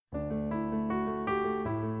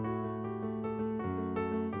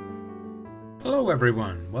Hello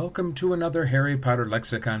everyone, welcome to another Harry Potter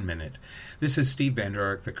Lexicon Minute. This is Steve Vander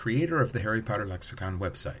Ark, the creator of the Harry Potter Lexicon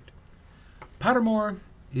website. Pottermore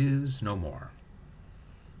is no more.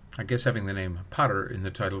 I guess having the name Potter in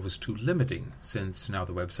the title was too limiting, since now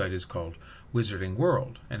the website is called Wizarding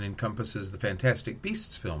World and encompasses the Fantastic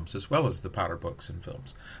Beasts films as well as the Potter books and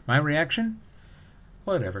films. My reaction?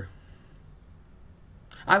 Whatever.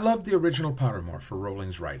 I loved the original Pottermore for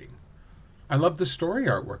Rowling's writing. I love the story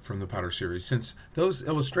artwork from the Potter series, since those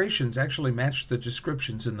illustrations actually matched the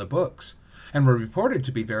descriptions in the books, and were reported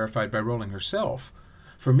to be verified by Rowling herself.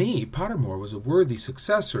 For me, Pottermore was a worthy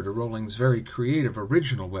successor to Rowling's very creative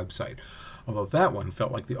original website, although that one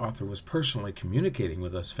felt like the author was personally communicating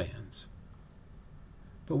with us fans.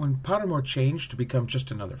 But when Pottermore changed to become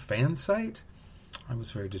just another fan site, I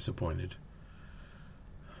was very disappointed.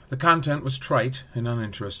 The content was trite and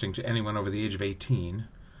uninteresting to anyone over the age of 18.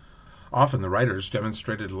 Often the writers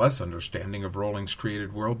demonstrated less understanding of Rowling's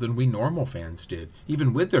created world than we normal fans did,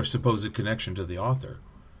 even with their supposed connection to the author.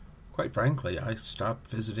 Quite frankly, I stopped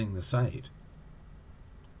visiting the site.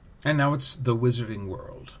 And now it's the Wizarding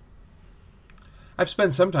World. I've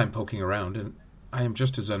spent some time poking around, and I am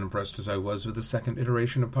just as unimpressed as I was with the second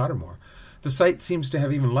iteration of Pottermore. The site seems to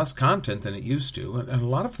have even less content than it used to, and a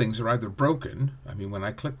lot of things are either broken. When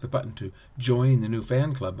I click the button to join the new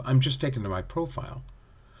fan club, I'm just taken to my profile.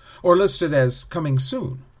 Or listed as coming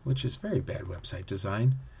soon, which is very bad website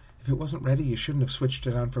design. If it wasn't ready, you shouldn't have switched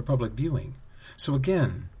it on for public viewing. So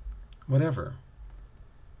again, whatever.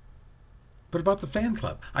 But about the fan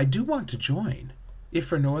club, I do want to join, if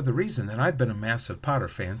for no other reason than I've been a massive Potter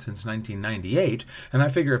fan since 1998, and I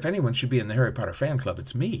figure if anyone should be in the Harry Potter fan club,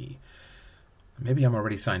 it's me. Maybe I'm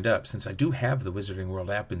already signed up, since I do have the Wizarding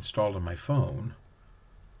World app installed on my phone.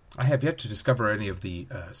 I have yet to discover any of the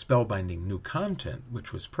spellbinding new content,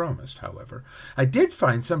 which was promised, however. I did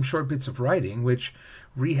find some short bits of writing, which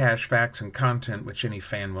rehash facts and content which any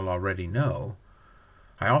fan will already know.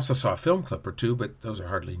 I also saw a film clip or two, but those are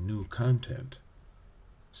hardly new content.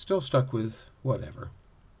 Still stuck with whatever.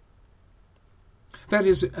 That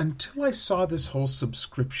is, until I saw this whole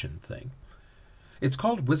subscription thing. It's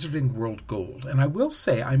called Wizarding World Gold, and I will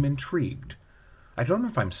say I'm intrigued. I don't know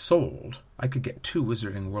if I'm sold. I could get 2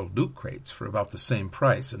 Wizarding World loot crates for about the same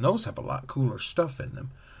price, and those have a lot cooler stuff in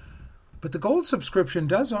them. But the gold subscription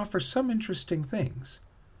does offer some interesting things.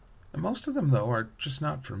 And most of them, though, are just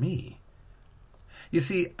not for me. You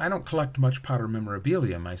see, I don't collect much Potter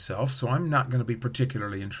memorabilia myself, so I'm not going to be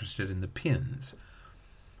particularly interested in the pins.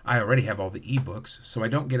 I already have all the ebooks, so I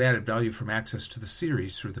don't get added value from access to the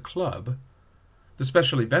series through the club. The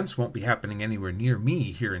special events won't be happening anywhere near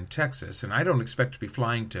me here in Texas, and I don't expect to be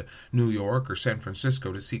flying to New York or San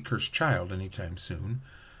Francisco to see Cursed Child anytime soon.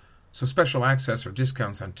 So special access or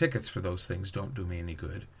discounts on tickets for those things don't do me any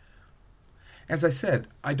good. As I said,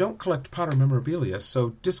 I don't collect Potter memorabilia,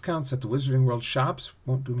 so discounts at the Wizarding World shops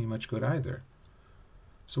won't do me much good either.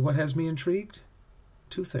 So what has me intrigued?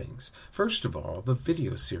 2 things. First of all, the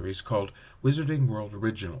video series called Wizarding World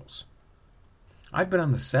Originals. I've been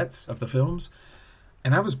on the sets of the films,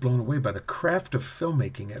 and I was blown away by the craft of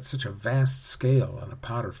filmmaking at such a vast scale on a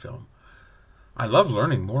Potter film. I love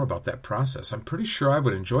learning more about that process. I'm pretty sure I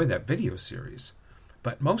would enjoy that video series.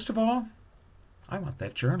 But most of all, I want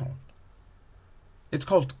that journal. It's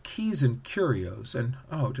called Keys and Curios, and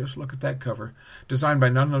just look at that cover. Designed by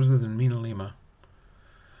none other than Mina Lima.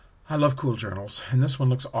 I love cool journals, and this one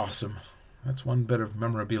looks awesome. That's one bit of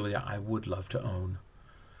memorabilia I would love to own.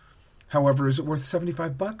 However, is it worth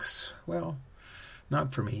 $75? Well,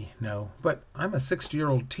 not for me, no. But I'm a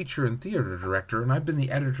 60-year-old teacher and theater director, and I've been the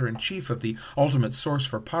editor-in-chief of the ultimate source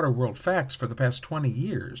for Potter World facts for the past 20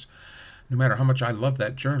 years. No matter how much I love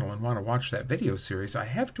that journal and want to watch that video series, I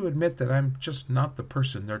have to admit that I'm just not the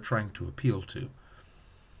person they're trying to appeal to.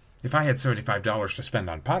 If I had $75 to spend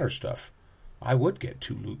on Potter stuff, I would get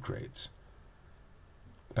 2 loot crates.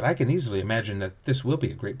 But I can easily imagine that this will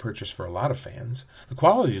be a great purchase for a lot of fans. The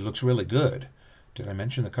quality looks really good. Did I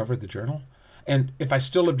mention the cover of the journal? And if I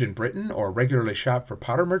still lived in Britain or regularly shopped for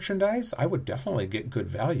Potter merchandise, I would definitely get good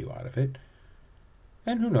value out of it.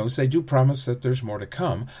 And who knows, they do promise that there's more to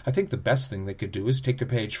come. I think the best thing they could do is take a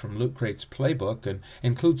page from Loot Crate's playbook and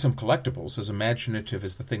include some collectibles as imaginative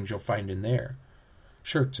as the things you'll find in there.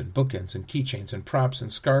 Shirts and bookends and keychains and props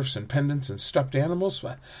and scarves and pendants and stuffed animals.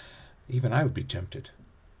 Even I would be tempted.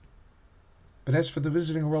 But as for the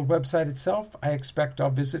Wizarding World website itself, I expect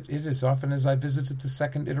I'll visit it as often as I visited the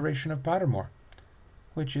second iteration of Pottermore,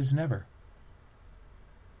 which is never.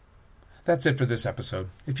 That's it for this episode.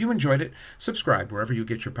 If you enjoyed it, subscribe wherever you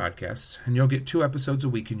get your podcasts, and you'll get 2 episodes a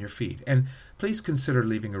week in your feed. And please consider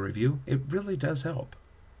leaving a review. It really does help.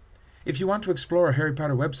 If you want to explore a Harry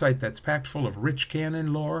Potter website that's packed full of rich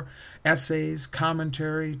canon lore, essays,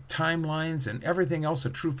 commentary, timelines, and everything else a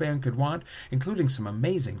true fan could want, including some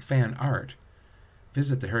amazing fan art,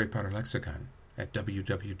 visit the Harry Potter Lexicon at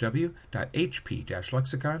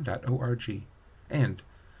www.hp-lexicon.org, and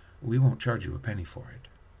we won't charge you a penny for it.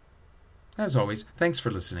 As always, thanks for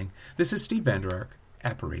listening. This is Steve Vander Ark,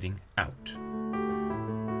 apparating out.